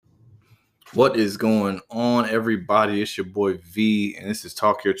What is going on, everybody? It's your boy V, and this is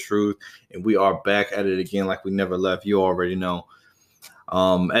Talk Your Truth, and we are back at it again like we never left. You already know.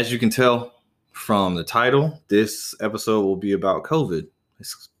 As you can tell from the title, this episode will be about COVID.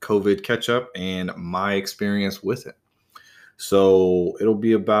 It's COVID catch up and my experience with it. So it'll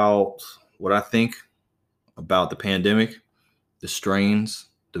be about what I think about the pandemic, the strains,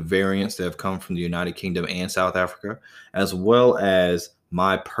 the variants that have come from the United Kingdom and South Africa, as well as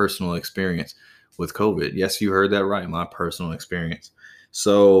my personal experience with COVID. Yes, you heard that right, my personal experience.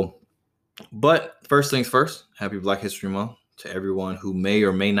 So, but first things first, happy Black History Month to everyone who may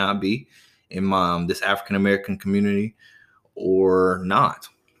or may not be in this African American community or not.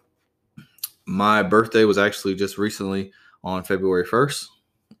 My birthday was actually just recently on February 1st.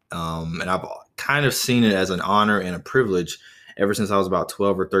 And I've kind of seen it as an honor and a privilege ever since I was about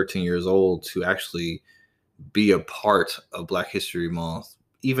 12 or 13 years old to actually be a part of Black History Month,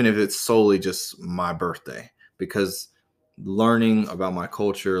 even if it's solely just my birthday, because learning about my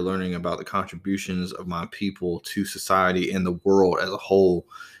culture, learning about the contributions of my people to society and the world as a whole,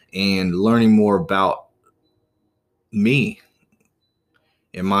 and learning more about me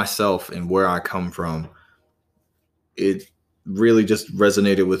and myself and where I come from, it really just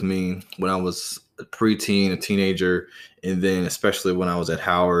resonated with me when I was a preteen, a teenager, and then especially when I was at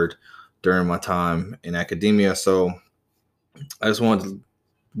Howard during my time in academia. So I just wanted to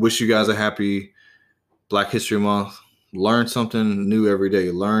wish you guys a happy Black History Month. Learn something new every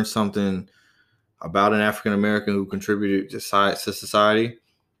day. Learn something about an African American who contributed to society,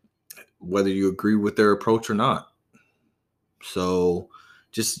 whether you agree with their approach or not. So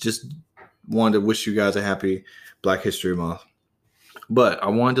just wanted to wish you guys a happy Black History Month. But I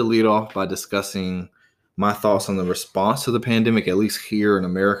wanted to lead off by discussing my thoughts on the response to the pandemic, at least here in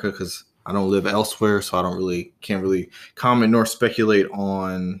America, because I don't live elsewhere, so can't really comment nor speculate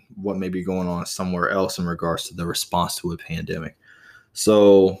on what may be going on somewhere else in regards to the response to a pandemic.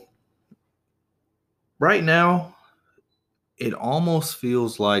 So right now, it almost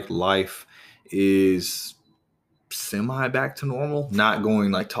feels like life is semi back to normal, not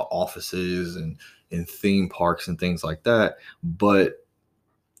going like to offices and theme parks and things like that, but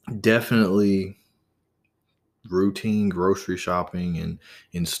definitely routine grocery shopping and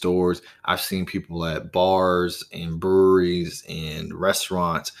in stores. I've seen people at bars and breweries and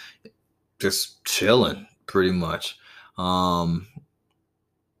restaurants just chilling pretty much. I've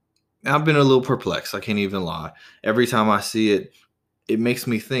been a little perplexed. I can't even lie. Every time I see it, it makes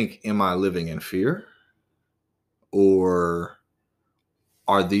me think, am I living in fear? Or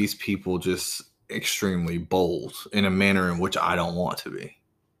are these people just extremely bold in a manner in which I don't want to be?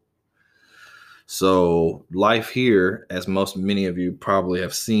 So life here, as many of you probably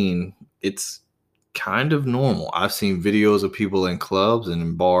have seen, it's kind of normal. I've seen videos of people in clubs and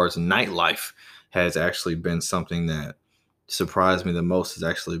in bars. Nightlife has actually been something that surprised me the most, has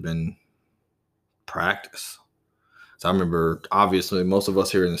actually been practice. So I remember, obviously, most of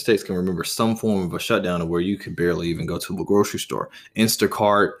us here in the States can remember some form of a shutdown of where you could barely even go to a grocery store.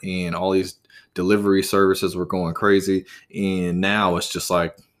 Instacart and all these delivery services were going crazy. And now it's just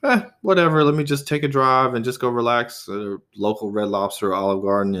like, whatever, let me just take a drive and just go relax at a local Red Lobster or Olive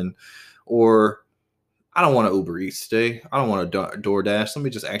Garden. Or I don't want to Uber Eats today. I don't want to DoorDash. Let me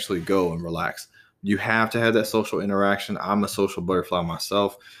just actually go and relax. You have to have that social interaction. I'm a social butterfly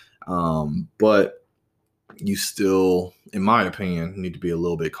myself. But you still, in my opinion, need to be a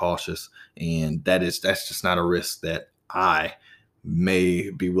little bit cautious. And that's just not a risk that I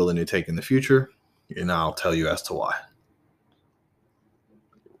may be willing to take in the future. And I'll tell you as to why.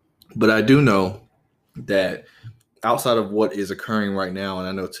 But I do know that outside of what is occurring right now, and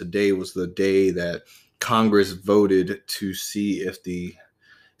I know today was the day that Congress voted to see if the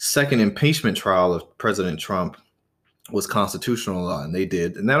second impeachment trial of President Trump was constitutional, and they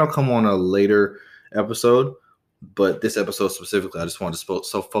did. And that'll come on a later episode. But this episode specifically, I just wanted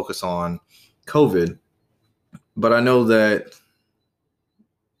to focus on COVID. But I know that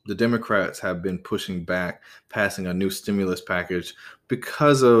the Democrats have been pushing back, passing a new stimulus package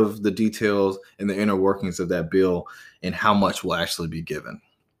because of the details and the inner workings of that bill and how much will actually be given.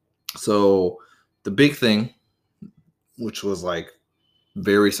 So the big thing, which was like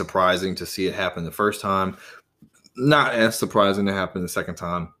very surprising to see it happen the first time, not as surprising to happen the second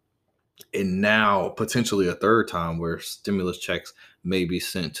time, and now potentially a third time where stimulus checks may be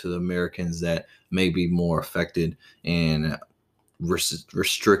sent to the Americans that may be more affected and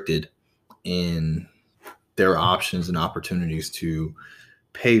restricted in their options and opportunities to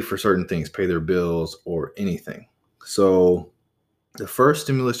pay for certain things, pay their bills or anything. So the first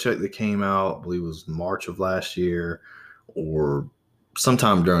stimulus check that came out, I believe, was March of last year or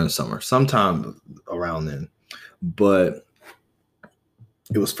sometime during the summer, sometime around then. But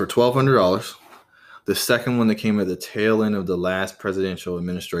it was for $1,200. The second one that came at the tail end of the last presidential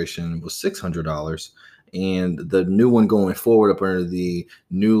administration was $600. And the new one going forward up under the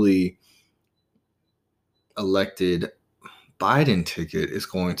newly elected Biden ticket is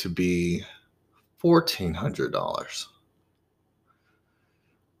going to be $1,400.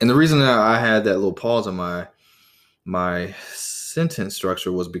 And the reason that I had that little pause in my sentence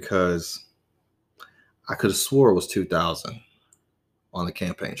structure was because I could have swore it was 2,000 on the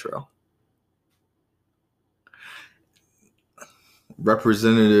campaign trail.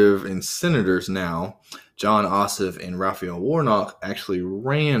 Representative and senators now, Jon Ossoff and Raphael Warnock, actually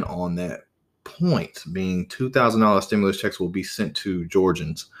ran on that point, being $2,000 stimulus checks will be sent to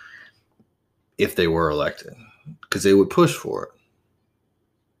Georgians if they were elected, because they would push for it.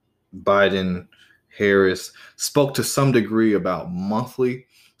 Biden, Harris spoke to some degree about monthly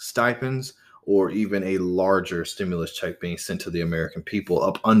stipends or even a larger stimulus check being sent to the American people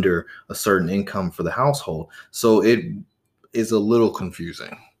up under a certain income for the household. So it is a little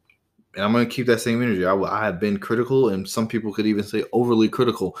confusing. And I'm going to keep that same energy. I have been critical, and some people could even say overly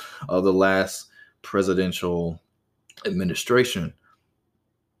critical of the last presidential administration.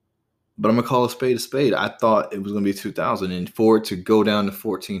 But I'm going to call a spade a spade. I thought it was going to be 2,000, and for it to go down to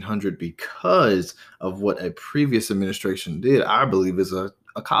 1,400 because of what a previous administration did, I believe is a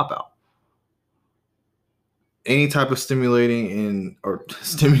cop-out. Any type of stimulating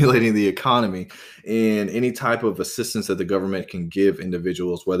the economy and any type of assistance that the government can give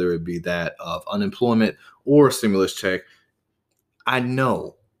individuals, whether it be that of unemployment or a stimulus check. I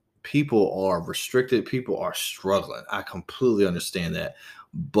know people are restricted. People are struggling. I completely understand that.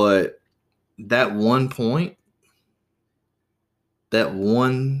 But that one point,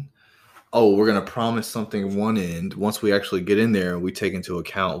 we're going to promise something one end. Once we actually get in there and we take into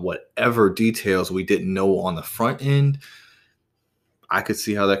account whatever details we didn't know on the front end, I could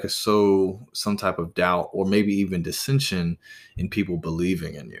see how that could sow some type of doubt or maybe even dissension in people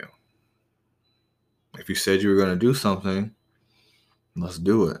believing in you. If you said you were going to do something, let's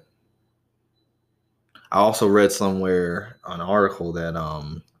do it. I also read somewhere an article that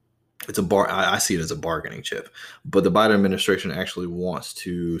I see it as a bargaining chip, but the Biden administration actually wants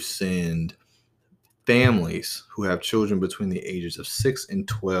to send families who have children between the ages of 6 and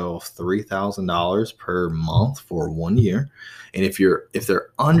 12 $3,000 per month for 1 year. And if they're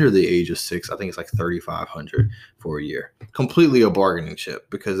under the age of 6, I think it's like $3,500 for a year. Completely a bargaining chip,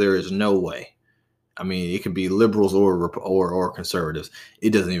 because there is no way. I mean, it could be liberals or conservatives.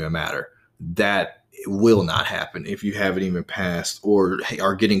 It doesn't even matter. That will not happen if you haven't even passed or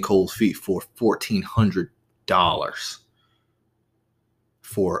are getting cold feet for $1,400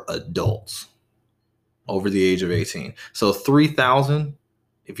 for adults over the age of 18. So 3,000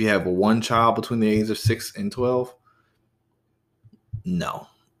 if you have one child between the ages of 6 and 12. No,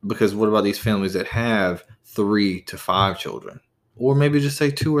 because what about these families that have 3 to 5 children, or maybe just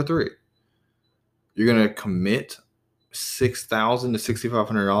say 2 or 3? You're going to commit $6,000 to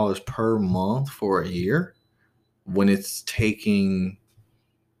 $6,500 per month for a year when it's taking,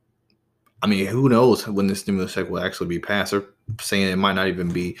 I mean, who knows when the stimulus check will actually be passed. They're saying it might not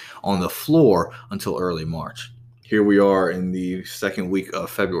even be on the floor until early March. Here we are in the second week of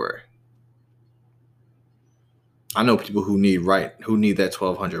February. I know people who need that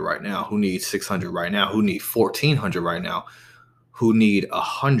 $1,200 right now, who need $600 right now, who need $1,400 right now, who need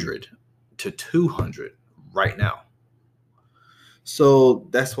 $100 to $200 right now. So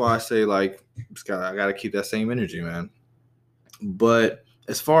that's why I say, like, I got to keep that same energy, man. But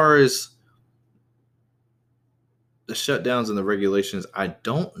as far as the shutdowns and the regulations, I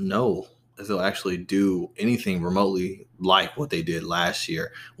don't know if they'll actually do anything remotely like what they did last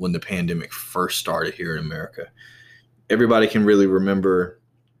year when the pandemic first started here in America. Everybody can really remember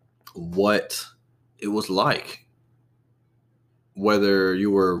what it was like. Whether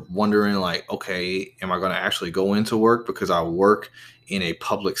you were wondering, like, okay, am I going to actually go into work because I work in a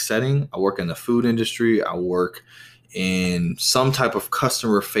public setting? I work in the food industry. I work in some type of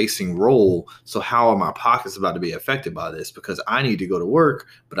customer facing role. So how are my pockets about to be affected by this? Because I need to go to work,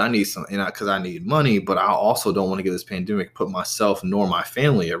 but I need because I need money, but I also don't want to get this pandemic put myself nor my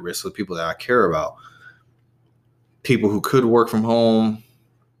family at risk with people that I care about. People who could work from home,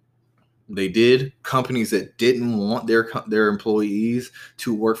 they did. Companies that didn't want their employees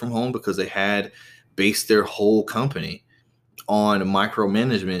to work from home because they had based their whole company on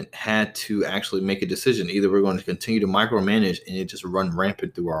micromanagement had to actually make a decision. Either we're going to continue to micromanage and it just run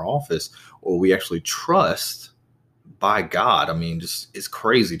rampant through our office, or we actually trust, by God. I mean, just it's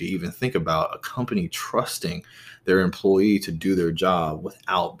crazy to even think about a company trusting their employee to do their job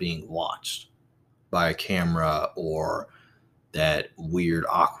without being watched by a camera or that weird,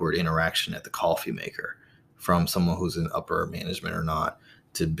 awkward interaction at the coffee maker from someone who's in upper management or not,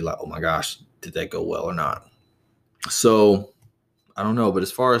 to be like, oh my gosh, did that go well or not? So I don't know. But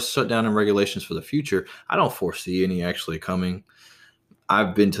as far as shutdown and regulations for the future, I don't foresee any actually coming.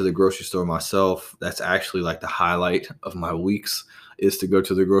 I've been to the grocery store myself. That's actually like the highlight of my weeks, is to go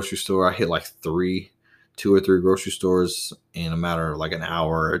to the grocery store. I hit like 2 or 3 grocery stores in a matter of like an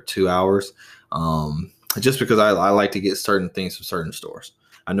hour or 2 hours. Just because I like to get certain things from certain stores.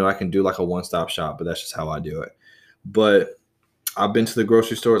 I know I can do like a one-stop shop, but that's just how I do it. But I've been to the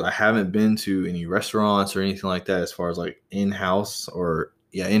grocery stores. I haven't been to any restaurants or anything like that as far as like in-house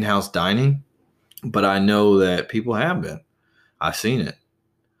dining. But I know that people have been. I've seen it.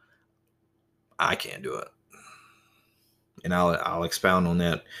 I can't do it. And I'll expound on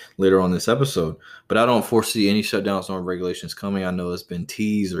that later on this episode. But I don't foresee any shutdowns or regulations coming. I know it's been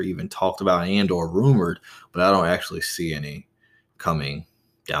teased or even talked about and or rumored, but I don't actually see any coming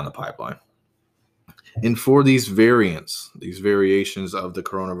down the pipeline. And for these variations of the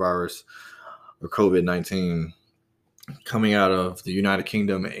coronavirus or COVID-19 coming out of the United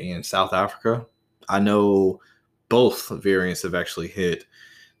Kingdom and South Africa, I know both variants have actually hit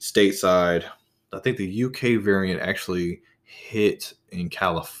stateside. I think the UK variant actually hit in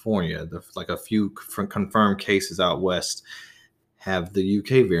California. Like a few confirmed cases out west have the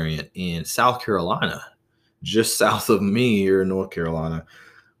UK variant. In South Carolina, just south of me here in North Carolina,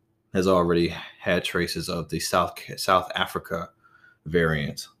 has already had traces of the South Africa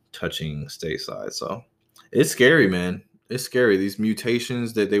variant touching stateside. So it's scary, man. It's scary. These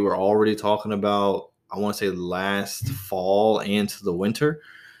mutations that they were already talking about, I want to say last fall and to the winter,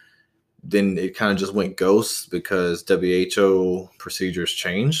 then it kind of just went ghost because WHO procedures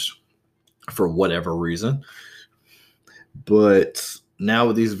changed for whatever reason. But now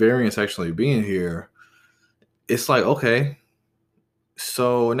with these variants actually being here, it's like, okay,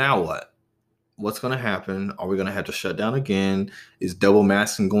 so now what? What's going to happen? Are we going to have to shut down again? Is double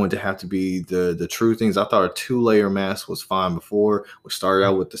masking going to have to be the true things? I thought a 2-layer mask was fine before. We started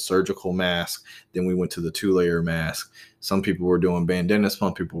out with the surgical mask. Then we went to the 2-layer mask. Some people were doing bandanas.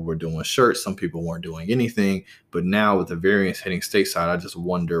 Some people were doing shirts. Some people weren't doing anything. But now with the variants hitting stateside, I just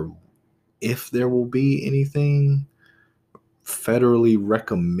wonder if there will be anything federally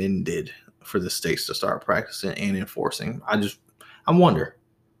recommended for the states to start practicing and enforcing. I wonder.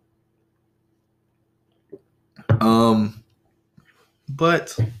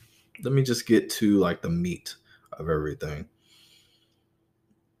 But let me just get to like the meat of everything.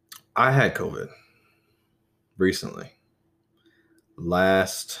 I had COVID recently.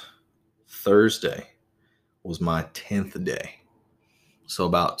 Last Thursday was my 10th day. So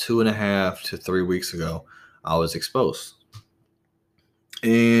about 2.5 to 3 weeks ago, I was exposed.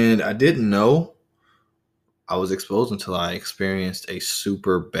 And I didn't know I was exposed until I experienced a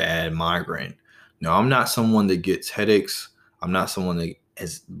super bad migraine. Now, I'm not someone that gets headaches. I'm not someone that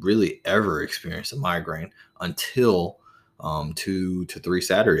has really ever experienced a migraine until 2 to 3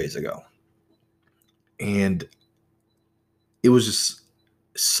 Saturdays ago. And it was just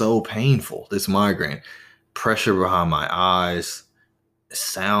so painful, this migraine. Pressure behind my eyes,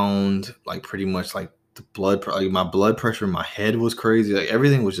 sound, like pretty much like my blood pressure in my head was crazy. Like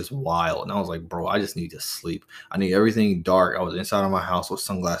everything was just wild. And I was like, bro, I just need to sleep. I need everything dark. I was inside of my house with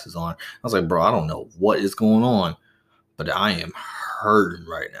sunglasses on. I was like, bro, I don't know what is going on, but I am hurting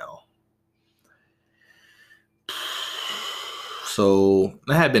right now. So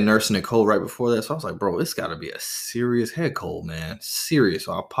I had been nursing a cold right before that. So I was like, bro, it's got to be a serious head cold, man. Serious.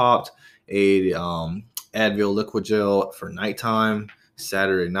 So I popped a Advil liquid gel for nighttime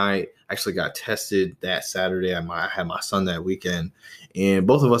Saturday night. Actually got tested that Saturday. I had my son that weekend. And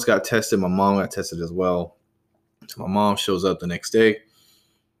both of us got tested. My mom got tested as well. So my mom shows up the next day.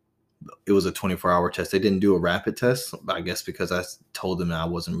 It was a 24-hour test. They didn't do a rapid test, but I guess because I told them that I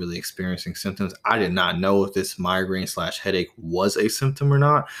wasn't really experiencing symptoms. I did not know if this migraine/headache was a symptom or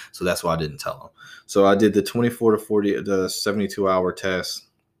not. So that's why I didn't tell them. So I did the 24 to 40, the 72-hour test.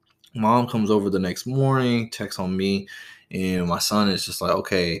 Mom comes over the next morning, texts on me, and my son is just like,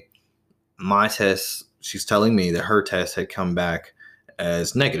 okay, my test, she's telling me that her test had come back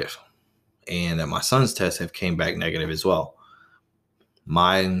as negative and that my son's test have came back negative as well.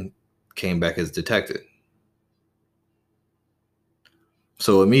 Mine came back as detected.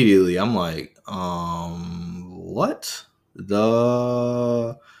 So immediately I'm like, what?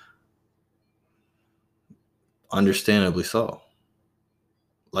 Understandably so.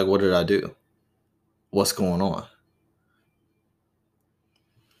 Like, what did I do? What's going on?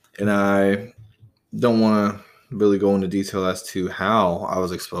 And I don't want to really go into detail as to how I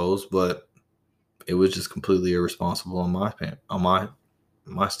was exposed, but it was just completely irresponsible on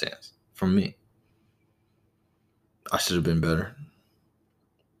my stance from me. I should have been better,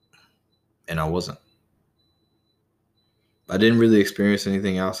 and I wasn't. I didn't really experience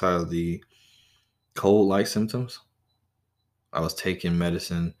anything outside of the cold-like symptoms. I was taking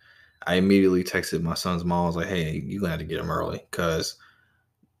medicine. I immediately texted my son's mom. I was like, "Hey, you gonna have to get him early because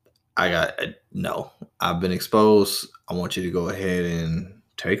no. I've been exposed. I want you to go ahead and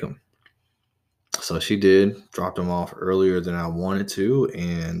take him." So she did. Dropped him off earlier than I wanted to,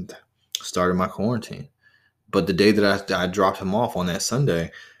 and started my quarantine. But the day that I dropped him off on that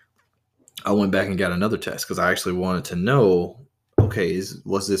Sunday, I went back and got another test because I actually wanted to know, okay,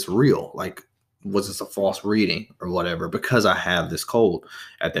 was this real? Like, was this a false reading or whatever? Because I have this cold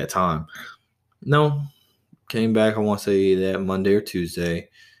at that time. No, came back, I want to say that Monday or Tuesday,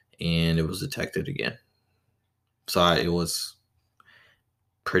 and it was detected again. So it was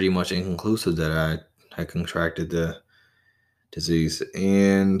pretty much inconclusive that I had contracted the disease.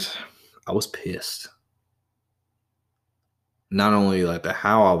 And I was pissed. Not only like the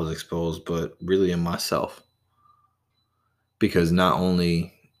how I was exposed, but really in myself. Because not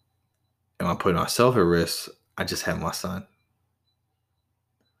only am I putting myself at risk, I just had my son.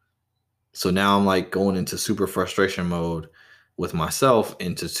 So now I'm like going into super frustration mode with myself,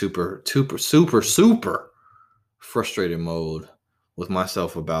 into super frustrated mode with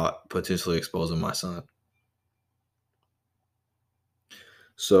myself about potentially exposing my son.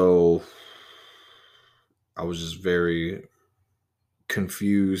 So I was just very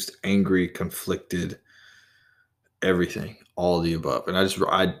confused, angry, conflicted, everything, all of the above. And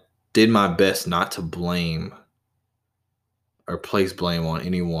I did my best not to blame or place blame on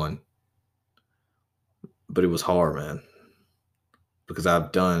anyone, but it was hard, man, because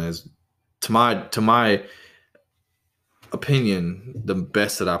I've done as to my opinion the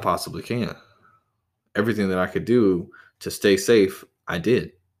best that I possibly can. Everything that I could do to stay safe, I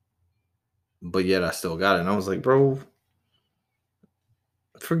did. But yet I still got it. And I was like, bro,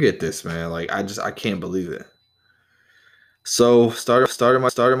 forget this, man. Like I can't believe it. So started my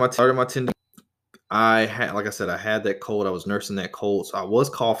 10. I had, like I said, I had that cold. I was nursing that cold. So I was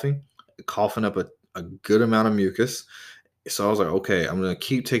coughing up a good amount of mucus. So I was like, okay, I'm gonna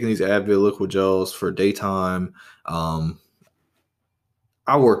keep taking these Advil liquid gels for daytime.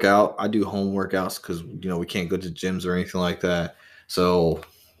 I work out. I do home workouts because we can't go to gyms or anything like that. So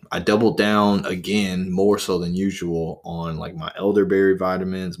I doubled down again, more so than usual, on like my elderberry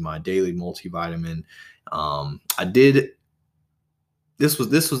vitamins, my daily multivitamin. I did. This was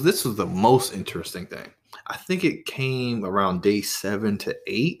the most interesting thing. I think it came around day 7 to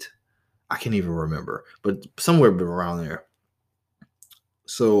 8. I can't even remember, but somewhere around there.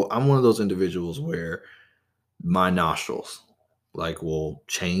 So I'm one of those individuals where my nostrils like will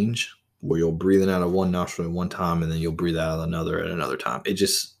change, where you'll breathe in out of one nostril at one time and then you'll breathe out of another at another time.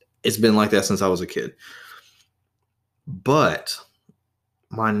 It's been like that since I was a kid. But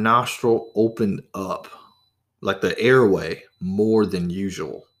my nostril opened up, like the airway, more than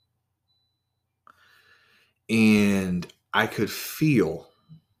usual. And I could feel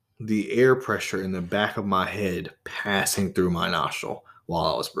the air pressure in the back of my head passing through my nostril while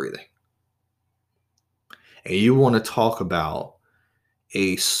I was breathing. And you want to talk about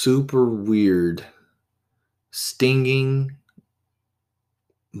a super weird, stinging,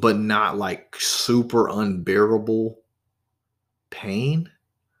 but not like super unbearable pain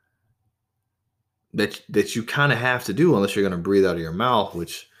that you kind of have to do unless you're going to breathe out of your mouth,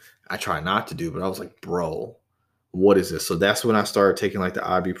 which I try not to do. But I was like, bro, what is this? So that's when I started taking like the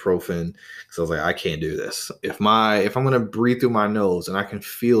ibuprofen, because I was like, I can't do this. If I'm going to breathe through my nose and I can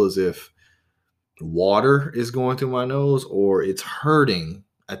feel as if water is going through my nose or it's hurting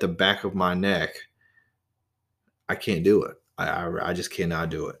at the back of my neck, I can't do it. I just cannot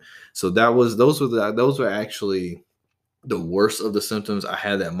do it. So those were actually the worst of the symptoms. I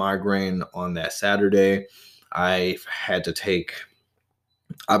had that migraine on that Saturday. I had to take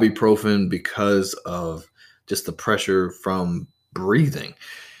ibuprofen because of just the pressure from breathing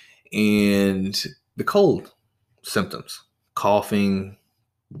and the cold symptoms. Coughing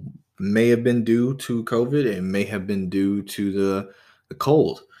may have been due to COVID and may have been due to the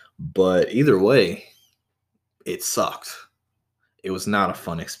cold. But either way, it sucked. It was not a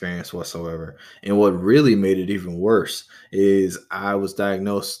fun experience whatsoever. And what really made it even worse is I was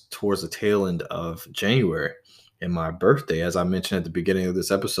diagnosed towards the tail end of January, and my birthday, as I mentioned at the beginning of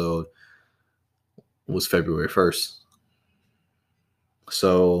this episode, was February 1st.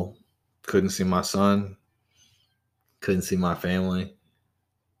 So couldn't see my son, couldn't see my family.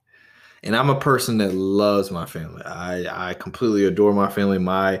 And I'm a person that loves my family. I completely adore my family.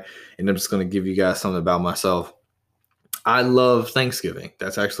 And I'm just gonna give you guys something about myself. I love Thanksgiving.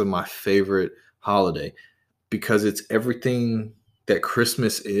 That's actually my favorite holiday because it's everything that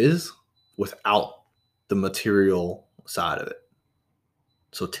Christmas is without the material side of it.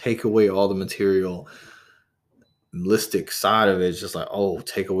 So take away all the materialistic side of it. It's just like, oh,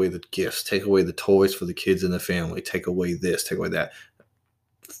 take away the gifts, take away the toys for the kids in the family, take away this, take away that.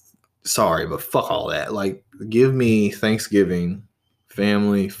 Sorry, but fuck all that. Like, give me Thanksgiving,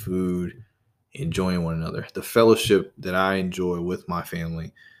 family, food, enjoying one another. The fellowship that I enjoy with my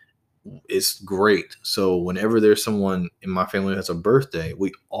family is great. So whenever there's someone in my family that has a birthday,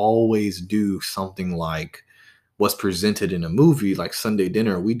 we always do something like what's presented in a movie, like Sunday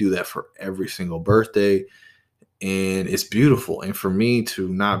dinner. We do that for every single birthday. And it's beautiful. And for me to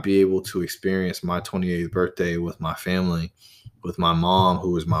not be able to experience my 28th birthday with my family, with my mom,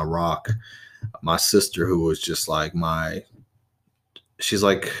 who was my rock, my sister, who was just like she's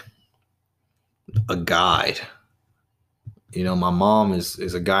like a guide. You know, my mom is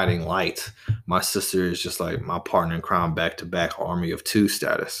a guiding light. My sister is just like my partner in crime, back to back army of two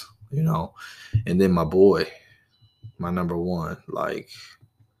status, you know. And then my boy, my number one, like,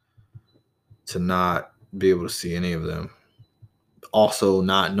 to not be able to see any of them. Also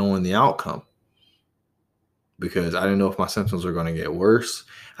not knowing the outcome, because I didn't know if my symptoms were going to get worse.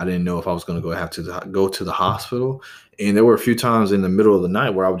 I didn't know if I was going to go to the hospital. And there were a few times in the middle of the night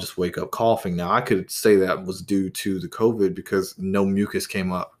where I would just wake up coughing. Now, I could say that was due to the COVID because no mucus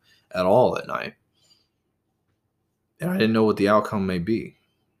came up at all at night. And I didn't know what the outcome may be.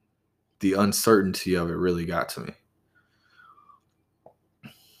 The uncertainty of it really got to me.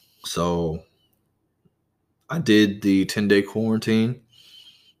 So I did the 10-day quarantine.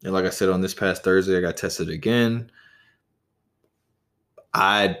 And like I said, on this past Thursday, I got tested again.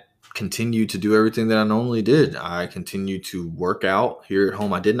 I continued to do everything that I normally did. I continued to work out here at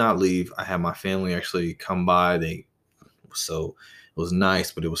home. I did not leave. I had my family actually come by. So it was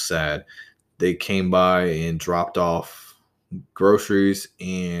nice, but it was sad. They came by and dropped off groceries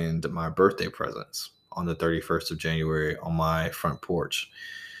and my birthday presents on the 31st of January on my front porch.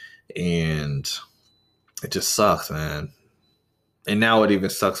 And it just sucks, man. And now it even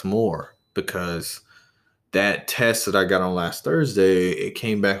sucks more because that test that I got on last Thursday, it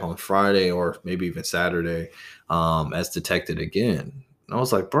came back on Friday or maybe even Saturday as detected again. And I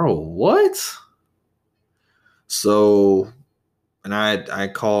was like, bro, what? So, and I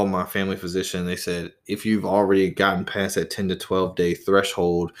called my family physician. They said, if you've already gotten past that 10 to 12 day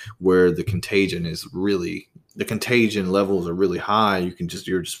threshold where the contagion levels are really high,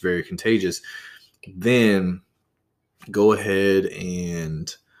 you're just very contagious, then go ahead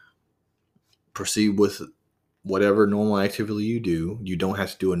and proceed with whatever normal activity you do. You don't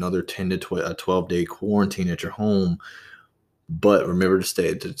have to do another 10 to 12 day quarantine at your home, but remember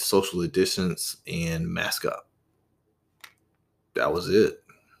to socially distance and mask up. That was it.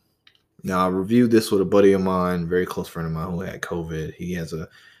 Now, I reviewed this with a buddy of mine, very close friend of mine who had COVID. He has a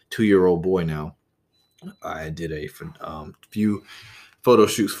 2-year-old boy now. I did a few photo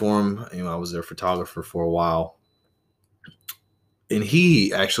shoots for him. I was their photographer for a while. And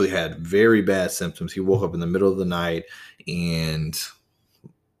he actually had very bad symptoms. He woke up in the middle of the night and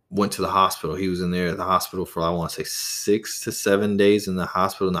went to the hospital. He was in there at the hospital for, I want to say, 6 to 7 days in the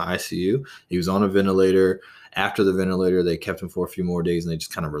hospital in the ICU. He was on a ventilator. After the ventilator, they kept him for a few more days and they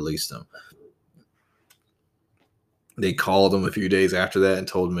just kind of released him. They called him a few days after that and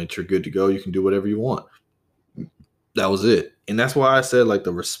told him that you're good to go. You can do whatever you want. That was it. And that's why I said, like,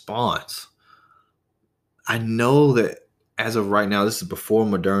 the response. I know that as of right now, this is before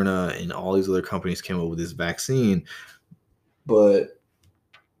Moderna and all these other companies came up with this vaccine, but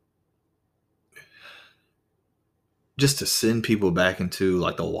just to send people back into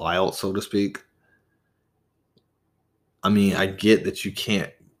like the wild, so to speak. I mean, I get that you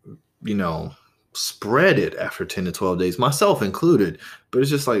can't, spread it after 10 to 12 days, myself included, but it's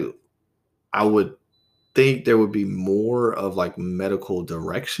just like, I would think there would be more of like medical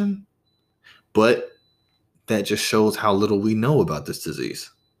direction, but that just shows how little we know about this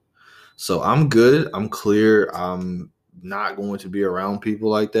disease. So I'm good. I'm clear. I'm not going to be around people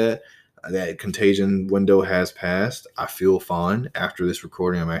like that. That contagion window has passed. I feel fine. After this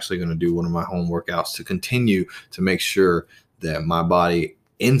recording, I'm actually going to do one of my home workouts to continue to make sure that my body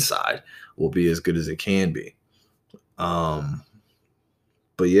inside will be as good as it can be.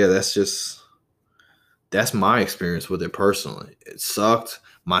 But yeah, that's my experience with it personally. It sucked.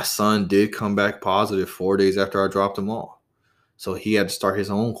 My son did come back positive 4 days after I dropped him off. So he had to start his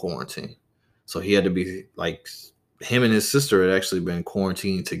own quarantine. So he had to be like him and his sister had actually been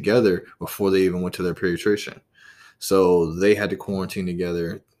quarantined together before they even went to their pediatrician. So they had to quarantine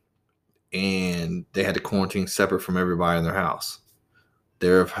together, and they had to quarantine separate from everybody in their house.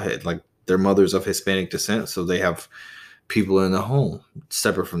 They're like their mother's of Hispanic descent, so they have people in the home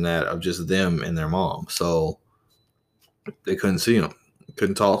separate from that of just them and their mom. So they couldn't see them,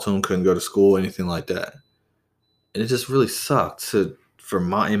 couldn't talk to them, couldn't go to school, anything like that. And it just really sucked in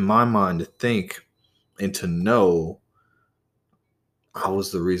my mind to think and to know I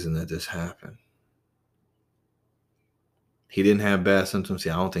was the reason that this happened. He didn't have bad symptoms.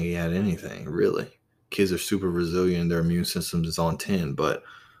 I don't think he had anything, really. Kids are super resilient. Their immune system is on 10, but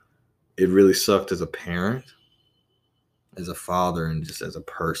it really sucked as a parent, as a father, and just as a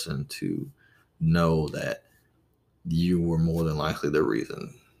person to know that you were more than likely the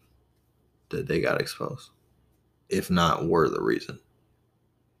reason that they got exposed, if not were the reason.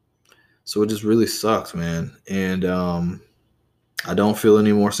 So it just really sucks, man. And I don't feel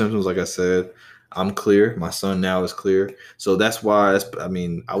any more symptoms. Like I said, I'm clear. My son now is clear. So that's why,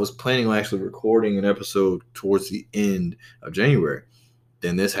 I was planning on actually recording an episode towards the end of January.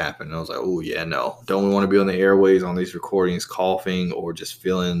 Then this happened. And I was like, oh, yeah, no. Don't we want to be on the airways on these recordings coughing or just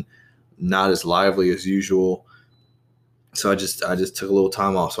feeling not as lively as usual? So I just took a little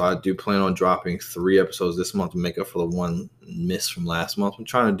time off. So I do plan on dropping 3 episodes this month to make up for the one miss from last month. I'm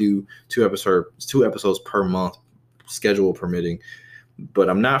trying to do 2 episodes per month, schedule permitting. But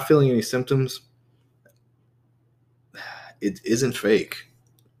I'm not feeling any symptoms. It isn't fake.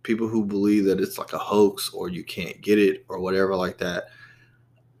 People who believe that it's like a hoax or you can't get it or whatever like that.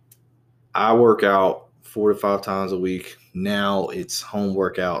 I work out 4 to 5 times a week. Now it's home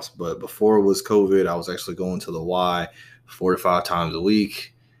workouts, but before it was COVID, I was actually going to the Y 4 to 5 times a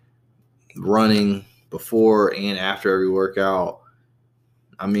week, running before and after every workout.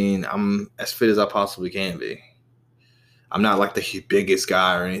 I mean, I'm as fit as I possibly can be. I'm not like the biggest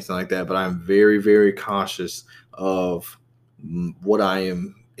guy or anything like that, but I'm very, very conscious of what I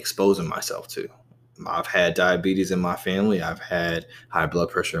am exposing myself to. I've had diabetes in my family. I've had high blood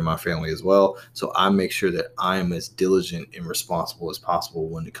pressure in my family as well. So I make sure that I am as diligent and responsible as possible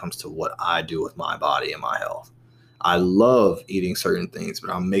when it comes to what I do with my body and my health. I love eating certain things,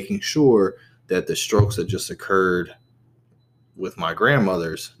 but I'm making sure that the strokes that just occurred with my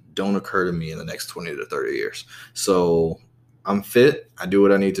grandmothers don't occur to me in the next 20 to 30 years. So I'm fit. I do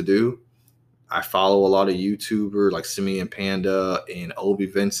what I need to do. I follow a lot of YouTubers like Simeon Panda and Obi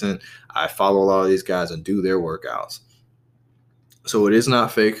Vincent. I follow a lot of these guys and do their workouts. So it is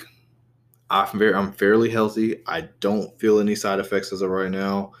not fake. I'm fairly healthy. I don't feel any side effects as of right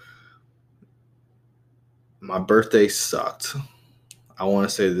now. My birthday sucked. I want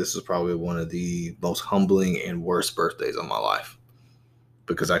to say this is probably one of the most humbling and worst birthdays of my life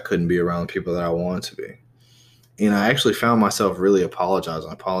because I couldn't be around people that I wanted to be. And I actually found myself really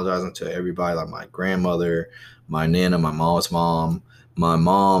apologizing to everybody, like my grandmother, my nana, my mom's mom,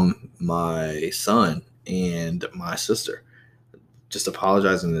 my son, and my sister. Just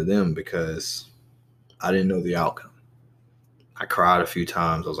apologizing to them because I didn't know the outcome. I cried a few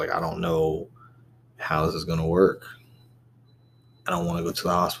times. I was like, I don't know how this is going to work. I don't want to go to the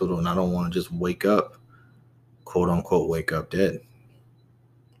hospital, and I don't want to just wake up, quote unquote, wake up dead.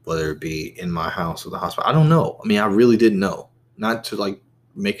 Whether it be in my house or the hospital. I don't know. I mean, I really didn't know. Not to like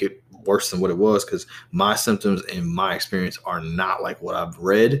make it worse than what it was, because my symptoms and my experience are not like what I've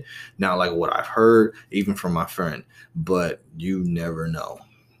read, not like what I've heard, even from my friend. But you never know.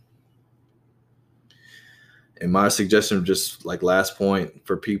 And my suggestion, just like last point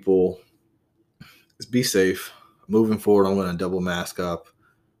for people, is be safe. Moving forward, I'm going to double mask up.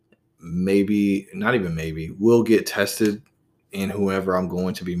 Maybe, not even maybe, we'll get tested. And whoever I'm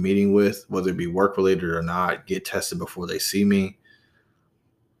going to be meeting with, whether it be work related or not, get tested before they see me.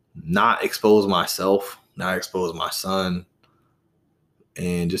 Not expose myself, not expose my son,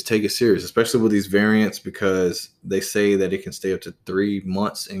 and just take it serious, especially with these variants, because they say that it can stay up to 3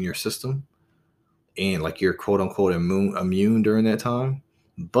 months in your system and like you're quote unquote immune during that time.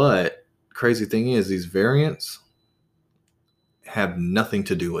 But crazy thing is, these variants have nothing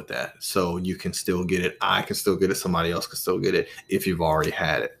to do with that. So you can still get it. I can still get it. Somebody else can still get it if you've already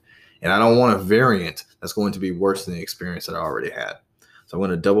had it. And I don't want a variant that's going to be worse than the experience that I already had. So I'm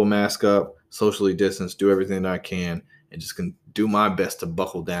going to double mask up, socially distance, do everything that I can, and just can do my best to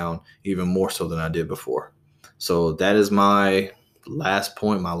buckle down even more so than I did before. So that is my last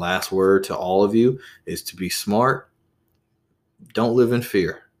point. My last word to all of you is to be smart. Don't live in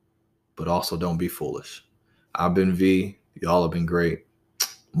fear, but also don't be foolish. I've been V. Y'all have been great.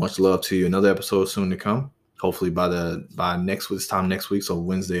 Much love to you. Another episode soon to come. Hopefully by this time next week, so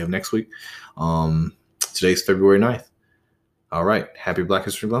Wednesday of next week. Today's February 9th. All right. Happy Black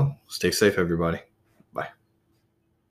History Month. Stay safe, everybody.